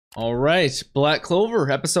All right, Black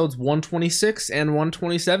Clover, episodes 126 and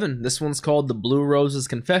 127. This one's called The Blue Rose's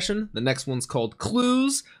Confession. The next one's called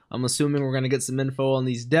Clues. I'm assuming we're going to get some info on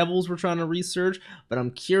these devils we're trying to research, but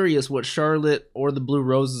I'm curious what Charlotte or the Blue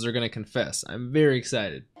Roses are going to confess. I'm very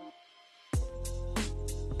excited.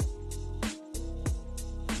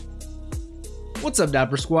 What's up,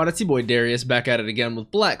 Dapper Squad? It's your boy Darius back at it again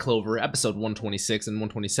with Black Clover, episode 126 and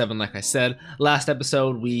 127. Like I said, last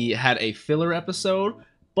episode we had a filler episode,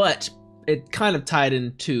 but it kind of tied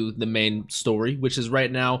into the main story, which is right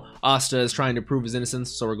now Asta is trying to prove his innocence,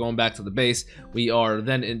 so we're going back to the base. We are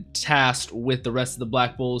then tasked with the rest of the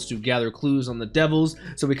Black Bulls to gather clues on the devils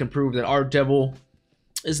so we can prove that our devil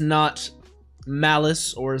is not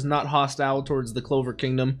malice or is not hostile towards the Clover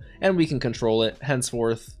Kingdom, and we can control it,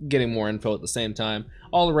 henceforth getting more info at the same time.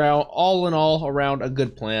 All in all around a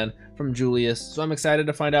good plan from Julius, so I'm excited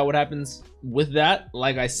to find out what happens with that.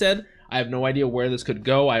 Like I said, I have no idea where this could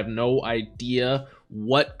go. I have no idea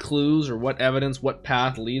what clues or what evidence, what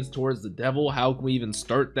path leads towards the devil. How can we even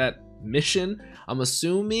start that mission? I'm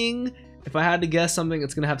assuming, if I had to guess something,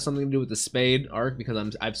 it's gonna have something to do with the Spade arc,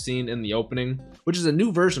 because I've seen in the opening, which is a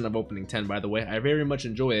new version of opening 10, by the way. I very much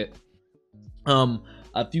enjoy it.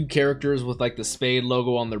 A few characters with like the Spade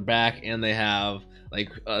logo on their back, and they have like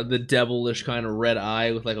the devilish kind of red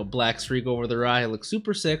eye with like a black streak over their eye. It looks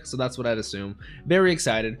super sick, so that's what I'd assume. Very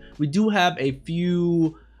excited. We do have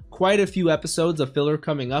quite a few episodes of filler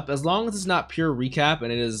coming up. As long as it's not pure recap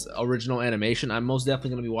and it is original animation, I'm most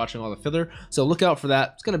definitely going to be watching all the filler, so look out for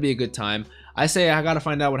that. It's going to be a good time. I say I gotta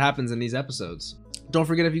find out what happens in these episodes. Don't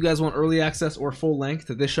forget, if you guys want early access or full length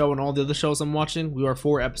to this show and all the other shows I'm watching, we are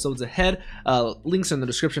 4 episodes ahead. Links in the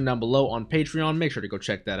description down below on Patreon. Make sure to go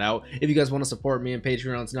check that out. If you guys want to support me, and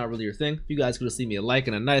Patreon's not really your thing, if you guys could just leave me a like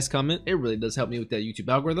and a nice comment, it really does help me with that YouTube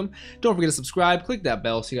algorithm. Don't forget to subscribe, click that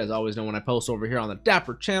bell so you guys always know when I post over here on the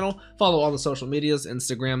Dapper channel. Follow all the social medias,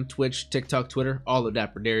 Instagram, Twitch, TikTok, Twitter, all of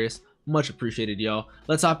DapperDarius. Much appreciated, y'all.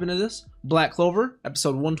 Let's hop into this. Black Clover,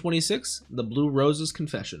 episode 126, The Blue Rose's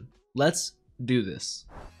Confession. Let's do this.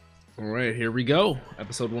 All right, here we go.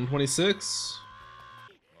 Episode 126.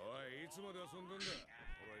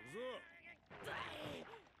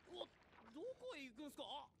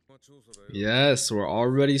 Yes, we're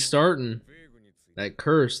already starting. That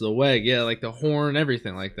curse, the weg, yeah, like the horn,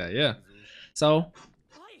 everything like that, yeah. So,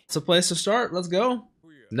 it's a place to start. Let's go.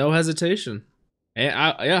 No hesitation. And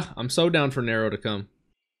yeah, I'm so down for Nero to come.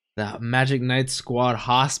 The Magic Knight Squad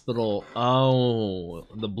Hospital. Oh,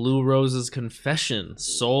 the Blue Rose's Confession.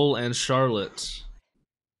 Soul and Charlotte.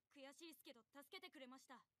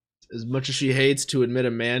 As much as she hates to admit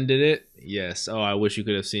a man did it, yes. Oh, I wish you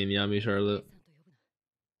could have seen Yami, Charlotte.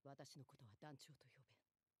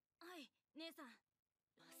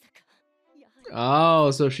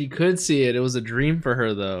 Oh, so she could see it. It was a dream for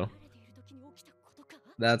her, though.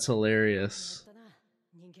 That's hilarious.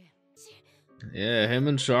 Yeah, him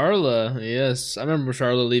and Charla. Yes, I remember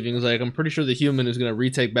Charla leaving. He was like, I'm pretty sure the human who's gonna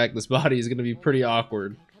retake back this body is gonna be pretty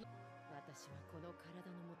awkward.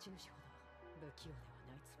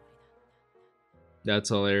 That's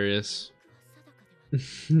hilarious.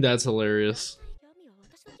 That's hilarious.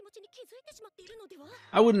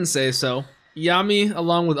 I wouldn't say so. Yami,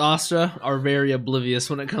 along with Asta, are very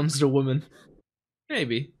oblivious when it comes to women.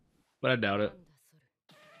 Maybe, but I doubt it.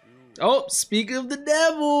 Oh, speak of the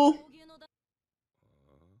devil!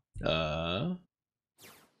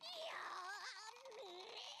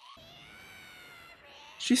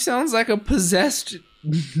 She sounds like a possessed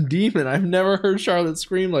demon. I've never heard Charlotte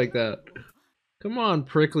scream like that. Come on,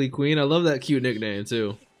 Prickly Queen. I love that cute nickname,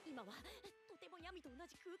 too.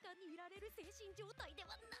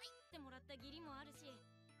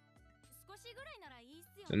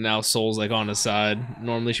 And now Soul's like on his side.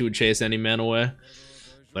 Normally she would chase any man away.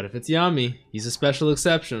 But if it's Yami, he's a special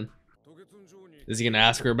exception. Is he gonna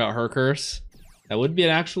ask her about her curse? That would be an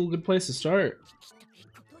actual good place to start.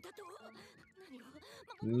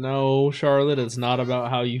 No, Charlotte, it's not about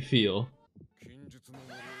how you feel.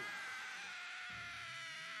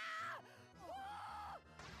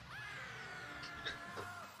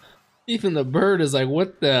 Even the bird is like,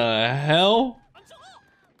 what the hell?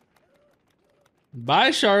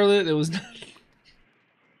 Bye, Charlotte. It was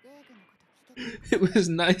it was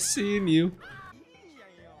nice seeing you.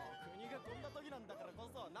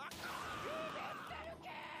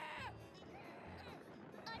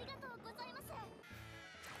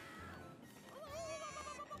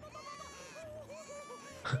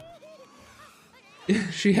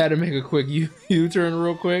 She had to make a quick U-turn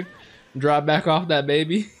real quick, drop back off that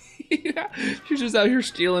baby. She's just out here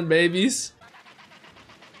stealing babies.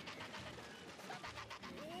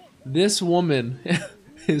 This woman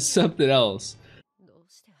is something else.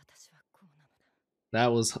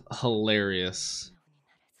 That was hilarious.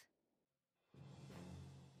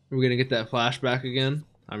 We're gonna get that flashback again.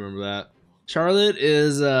 I remember that. Charlotte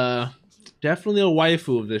is definitely a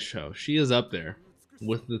waifu of this show. She is up there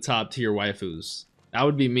with the top tier waifus. That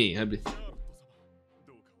would be me.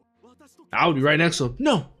 I would be right next to him.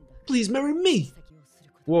 No, please marry me.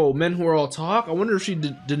 Whoa, men who are all talk? I wonder if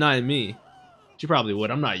she'd deny me. She probably would.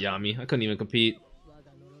 I'm not Yami. I couldn't even compete.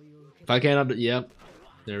 If I can't, yep.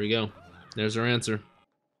 There we go. There's her answer.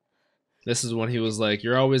 This is when he was like,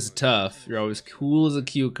 you're always tough. You're always cool as a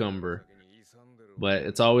cucumber. But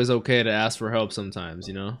it's always okay to ask for help sometimes,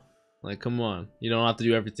 you know? Like, come on. You don't have to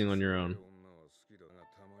do everything on your own.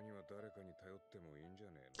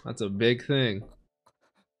 That's a big thing.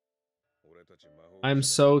 I'm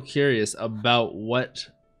so curious about what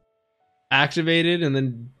activated and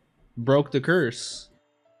then broke the curse.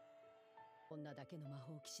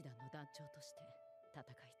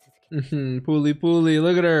 Pooly pooly,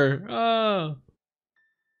 look at her. Oh.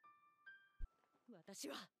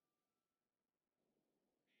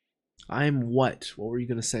 I'm what? What were you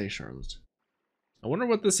gonna say, Charlotte? I wonder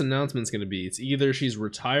what this announcement's gonna be. It's either she's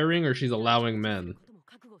retiring or she's allowing men.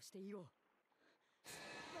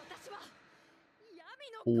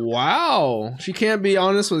 Wow, she can't be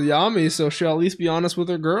honest with Yami, so she'll at least be honest with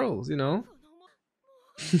her girls, you know?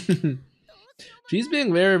 She's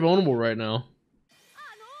being very vulnerable right now.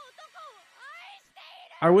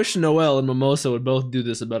 I wish Noelle and Mimosa would both do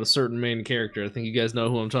this about a certain main character. I think you guys know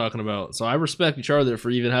who I'm talking about. So I respect Charlotte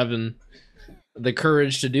for even having the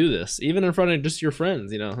courage to do this, even in front of just your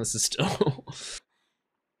friends, you know? This is still...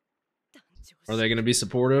 Are they gonna be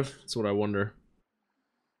supportive? That's what I wonder.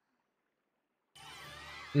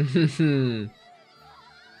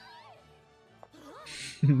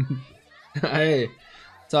 Hey,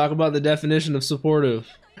 talk about the definition of supportive.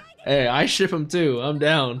 Hey, I ship him too. I'm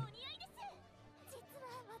down.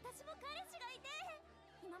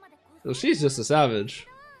 So she's just a savage.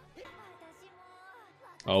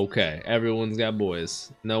 Okay, everyone's got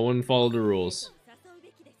boys. No one followed the rules.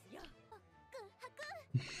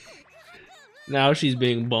 Now she's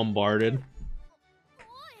being bombarded.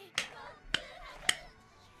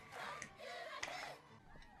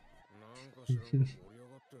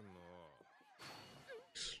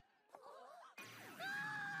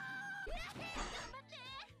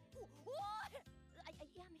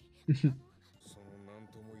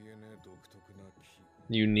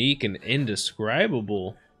 Unique and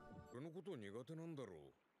indescribable.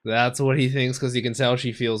 That's what he thinks because he can tell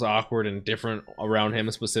she feels awkward and different around him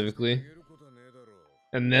specifically.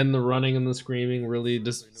 And then the running and the screaming really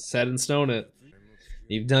just set in stone it.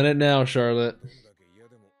 You've done it now, Charlotte.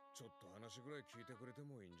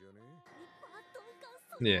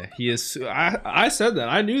 Yeah, he is. I said that.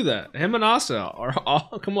 I knew that. Him and Asta are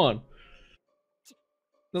all. Come on.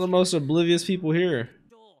 They're the most oblivious people here.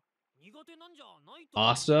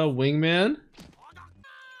 Asta, wingman?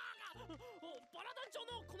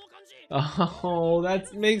 Oh,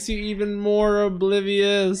 that makes you even more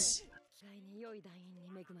oblivious.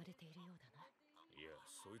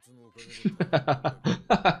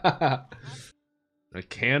 A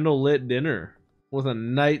candlelit dinner with a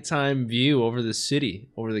nighttime view over the city,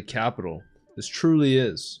 over the capital. This truly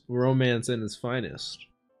is romance in its finest.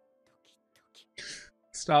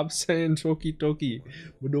 Stop saying toki toki.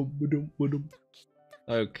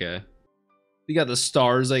 Okay. You got the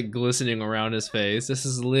stars like glistening around his face. This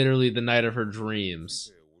is literally the night of her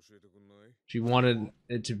dreams. She wanted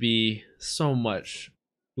it to be so much.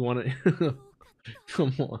 You wanted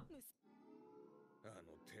come on.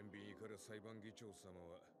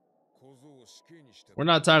 We're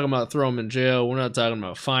not talking about throw him in jail. We're not talking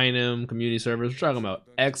about fine him, community service. We're talking about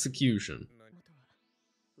execution.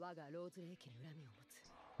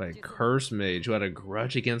 Like curse mage who had a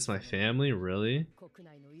grudge against my family? Really?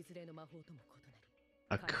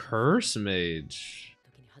 A curse mage.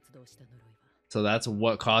 So that's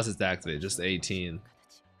what causes to activate, just 18.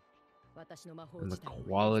 And the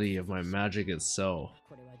quality of my magic itself.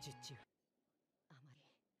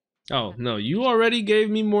 Oh, no, you already gave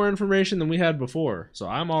me more information than we had before. So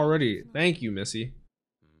I'm already... Thank you, Missy.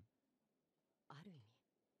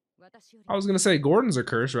 I was gonna say, Gordon's a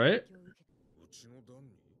curse, right?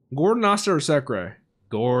 Gordon, Asta, or Secre?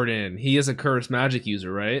 Gordon. He is a cursed magic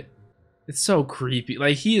user, right? It's so creepy.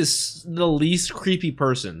 Like, he is the least creepy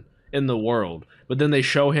person in the world. But then they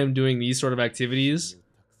show him doing these sort of activities.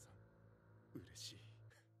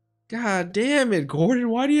 God damn it, Gordon.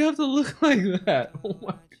 Why do you have to look like that? Oh my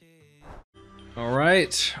God.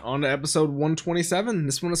 Alright, on to episode 127.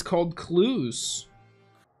 This one is called Clues.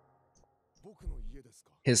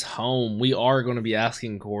 His home. We are going to be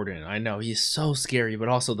asking Gordon. I know, he's so scary, but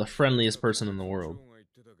also the friendliest person in the world.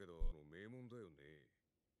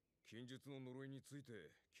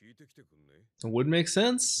 It would make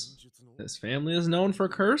sense. His family is known for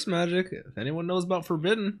curse magic. If anyone knows about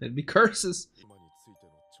forbidden, it'd be curses.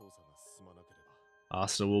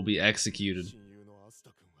 Asta will be executed.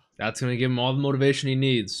 That's going to give him all the motivation he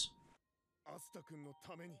needs.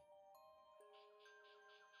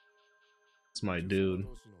 It's my dude.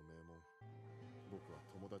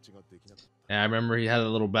 Yeah, I remember he had a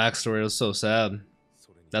little backstory. It was so sad.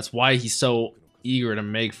 That's why he's so eager to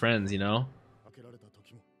make friends, you know?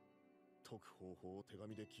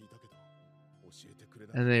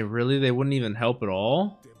 And they wouldn't even help at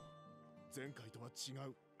all?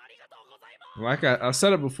 Like I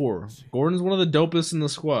said it before, Gordon's one of the dopest in the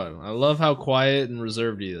squad. I love how quiet and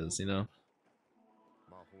reserved he is, you know?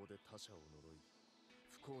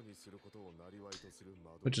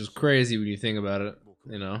 Which is crazy when you think about it,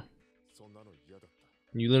 you know?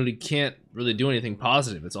 You literally can't really do anything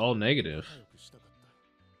positive. It's all negative.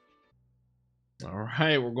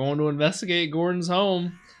 Alright, we're going to investigate Gordon's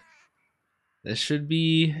home. This should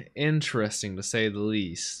be interesting, to say the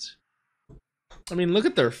least. I mean, look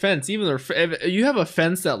at their fence. Even if you have a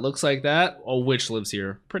fence that looks like that, a witch lives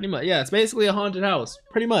here. Pretty much. Yeah, it's basically a haunted house.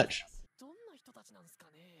 Pretty much.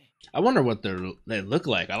 I wonder what they look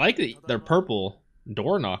like. I like their purple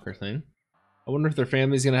door knocker thing. I wonder if their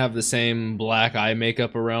family's gonna have the same black eye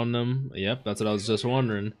makeup around them. Yep, that's what I was just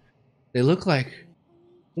wondering. They look like...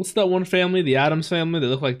 What's that one family? The Addams family? They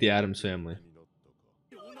look like the Addams family.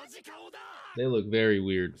 They look very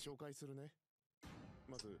weird.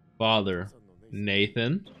 Father,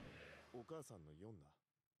 Nathan.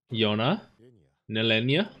 Yona.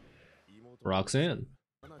 Nelenia. Roxanne.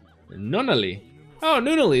 Nunnally. Oh,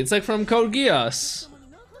 Nunnally. It's like from Code Geass.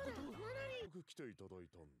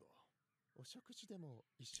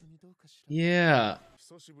 Yeah.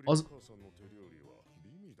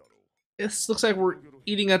 This looks like we're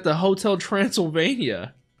eating at the Hotel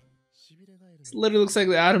Transylvania. This literally looks like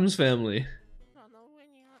the Addams family.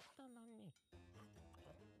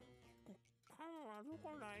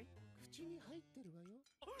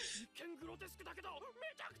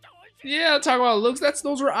 Yeah, talk about looks.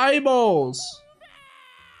 Those are eyeballs.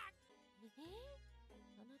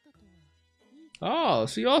 Oh,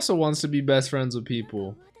 she also wants to be best friends with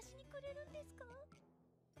people.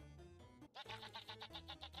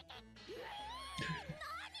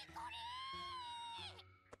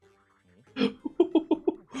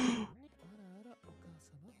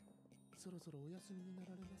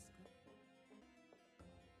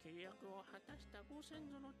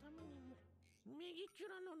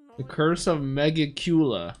 The Curse of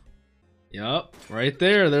Megicula. Yup, right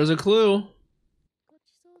there. There's a clue.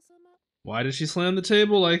 Why did she slam the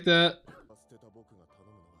table like that?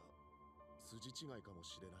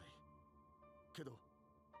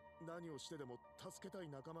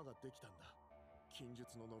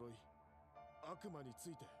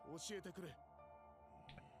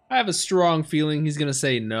 I have a strong feeling he's gonna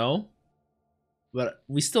say no, but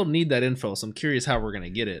we still need that info, so I'm curious how we're gonna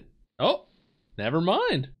get it. Oh, never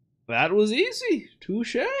mind. That was easy.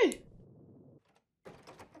 Touche.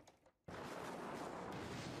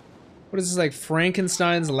 What is this, like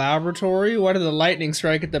Frankenstein's laboratory? Why did the lightning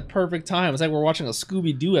strike at the perfect time? It's like we're watching a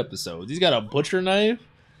Scooby-Doo episode. He's got a butcher knife?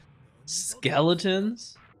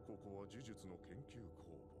 Skeletons?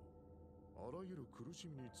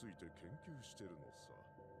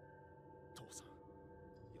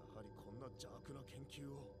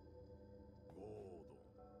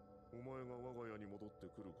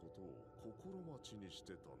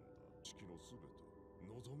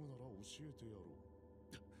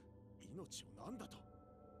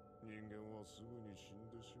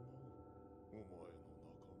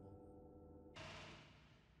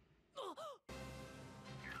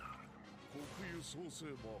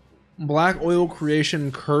 Black oil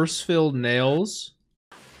creation, curse-filled nails.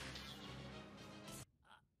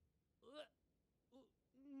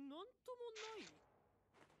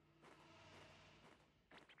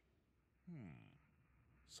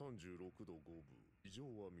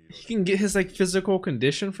 He can get his like physical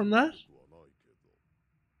condition from that?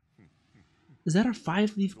 Is that a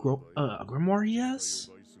 5-leaf grimoire he has?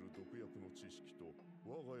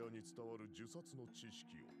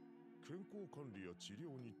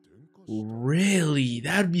 Really?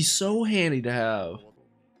 That'd be so handy to have.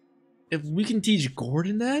 If we can teach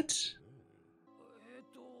Gordon that?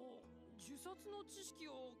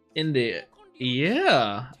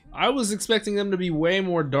 Yeah. I was expecting them to be way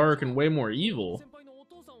more dark and way more evil.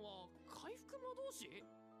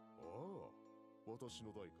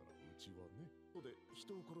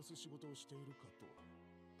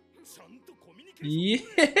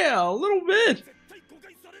 Yeah, a little bit.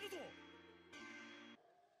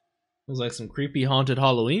 It was like some creepy haunted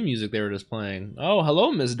Halloween music they were just playing. Oh,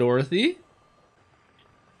 hello, Miss Dorothy.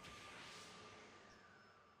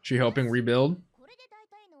 She helping rebuild?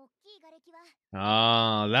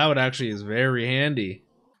 Ah, that would actually is very handy.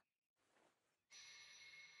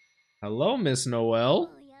 Hello, Miss Noel.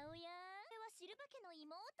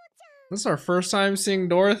 This is our first time seeing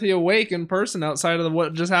Dorothy awake in person outside of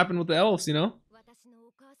what just happened with the elves, you know?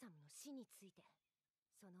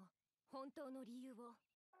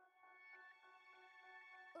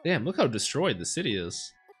 Damn, look how destroyed the city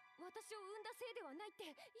is.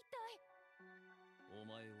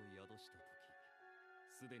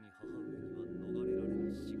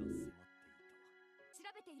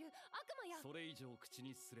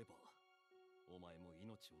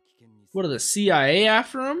 What are the CIA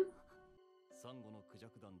after him?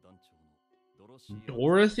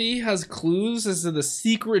 Dorothy has clues as to the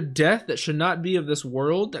secret death that should not be of this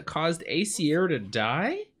world that caused Acier to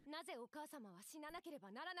die?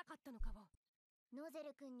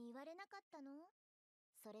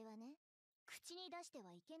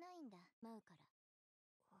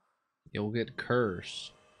 You'll get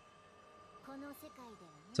cursed.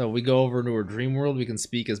 So we go over to her dream world, we can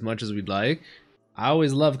speak as much as we'd like. I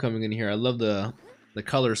always love coming in here. I love the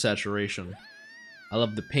color saturation. I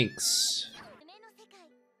love the pinks.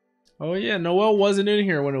 Oh yeah, Noelle wasn't in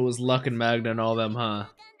here when it was Luck and Magna and all them, huh?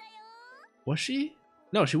 Was she?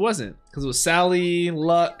 No, she wasn't. Because it was Sally,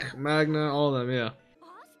 Luck, Magna, all of them, yeah.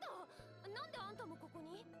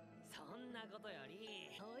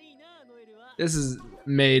 This is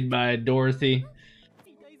made by Dorothy.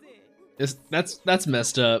 That's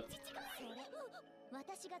messed up.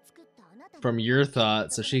 From your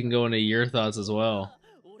thoughts, so she can go into your thoughts as well.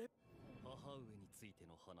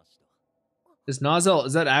 Is Nozel,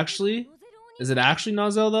 is it actually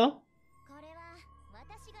Nozel though?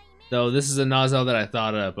 No, this is a Nozel that I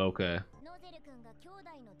thought up, okay.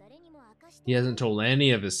 He hasn't told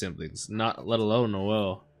any of his siblings, not let alone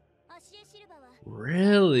Noel.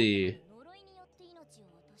 Really?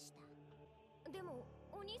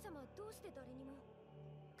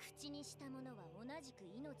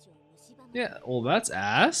 Yeah, well that's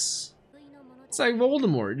ass. It's like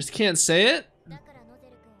Voldemort, you just can't say it.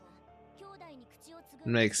 It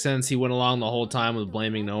makes sense, he went along the whole time with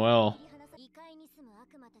blaming Noel.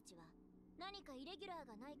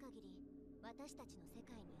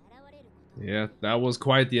 Yeah, that was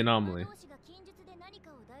quite the anomaly.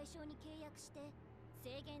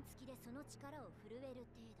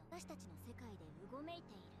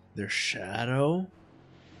 Their shadow?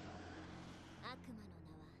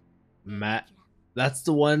 Matt, that's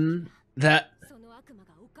the one that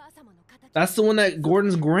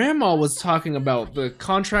Gordon's grandma was talking about, the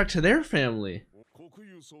contract to their family.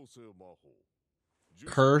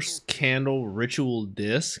 Curse, candle, ritual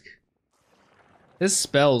disc. His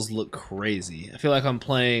spells look crazy. I feel like I'm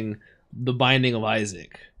playing The Binding of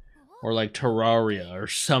Isaac or like Terraria or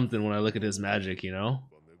something when I look at his magic, you know?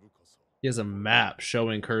 He has a map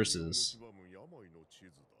showing curses.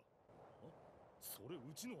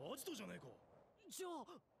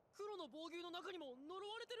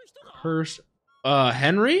 Curse,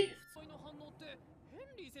 Henry?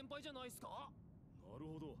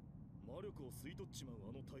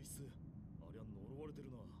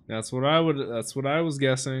 That's what I was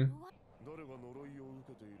guessing.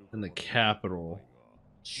 In the capital.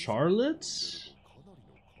 Charlotte?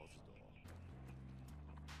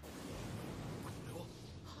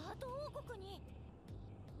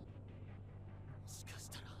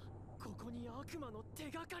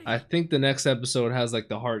 I think the next episode has like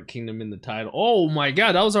the Heart Kingdom in the title. Oh my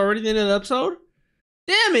god, that was already the end of the episode?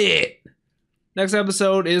 Damn it! Next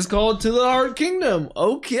episode is called To the Heart Kingdom.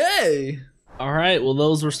 Okay. Alright, well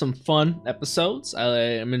those were some fun episodes. I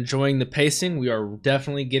am enjoying the pacing. We are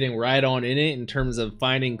definitely getting right on in it in terms of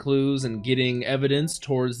finding clues and getting evidence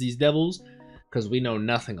towards these devils, because we know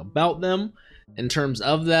nothing about them. In terms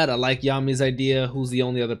of that, I like Yami's idea. Who's the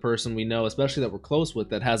only other person we know, especially that we're close with,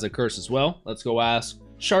 that has a curse as well? Let's go ask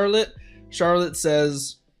Charlotte. Charlotte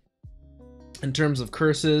says, in terms of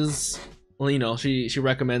curses, well, you know, she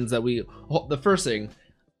recommends that we, the first thing,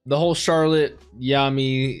 the whole Charlotte,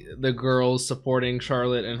 Yami, the girls supporting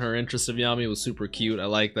Charlotte and her interest of Yami was super cute. I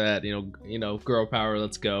like that, you know, girl power,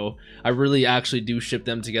 let's go. I really actually do ship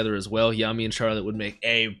them together as well. Yami and Charlotte would make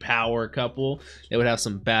a power couple. They would have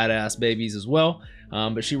some badass babies as well.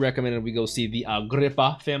 But she recommended we go see the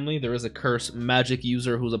Agrippa family. There is a curse magic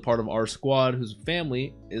user who's a part of our squad whose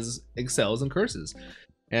family excels in curses.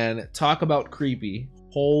 And talk about creepy.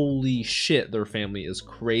 Holy shit, their family is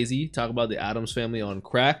crazy. Talk about the Addams family on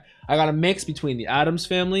crack. I got a mix between the Addams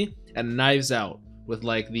family and Knives Out with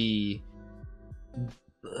like the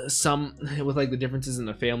the differences in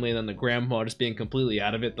the family, and then the grandma just being completely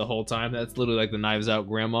out of it the whole time. That's literally like the Knives Out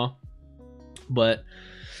grandma. But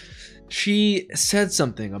she said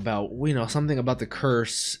something about, something about the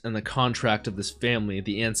curse and the contract of this family.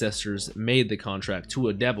 The ancestors made the contract to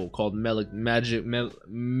a devil called Megacula.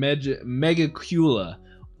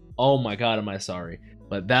 Oh my god, am I sorry.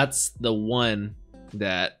 But that's the one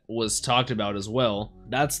that was talked about as well.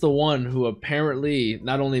 That's the one who apparently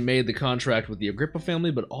not only made the contract with the Agrippa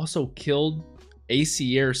family, but also killed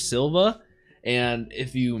Acier Silva. And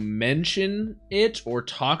if you mention it or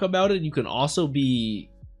talk about it, you can also be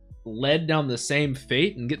led down the same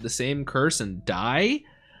fate and get the same curse and die.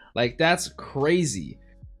 Like, that's crazy.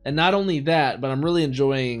 And not only that, but I'm really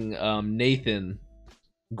enjoying Nathan,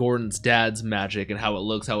 Gordon's dad's magic, and how it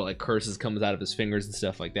looks, how it like curses comes out of his fingers and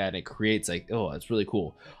stuff like that, and it creates like, oh, it's really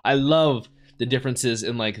cool. I love the differences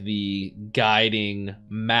in like the guiding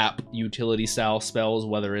map utility style spells,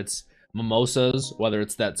 whether it's Mimosas, whether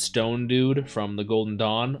it's that stone dude from the Golden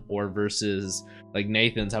Dawn, or versus like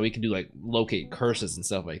Nathan's, how he can do like locate curses and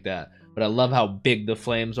stuff like that. But I love how big the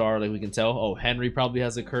flames are. Like, we can tell, oh, Henry probably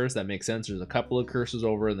has a curse. That makes sense. There's a couple of curses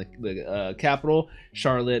over in the capital.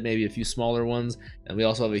 Charlotte, maybe a few smaller ones. And we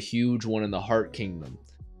also have a huge one in the Heart Kingdom.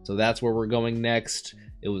 So that's where we're going next.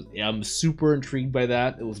 I'm super intrigued by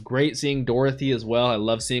that. It was great seeing Dorothy as well. I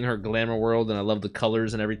love seeing her glamour world, and I love the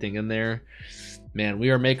colors and everything in there. Man, we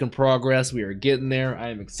are making progress. We are getting there. I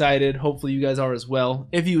am excited. Hopefully you guys are as well.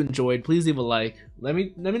 If you enjoyed, please leave a like. Let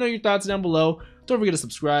me know your thoughts down below. Don't forget to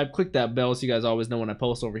subscribe. Click that bell so you guys always know when I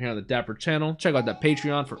post over here on the Dapper channel. Check out that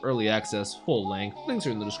Patreon for early access, full length. Links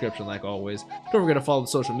are in the description like always. Don't forget to follow the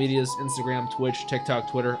social medias, Instagram, Twitch,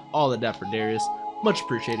 TikTok, Twitter, all at DapperDarius. Much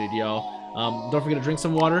appreciated, y'all. Don't forget to drink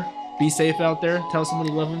some water. Be safe out there. Tell someone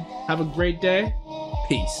you love them. Have a great day.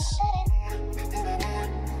 Peace.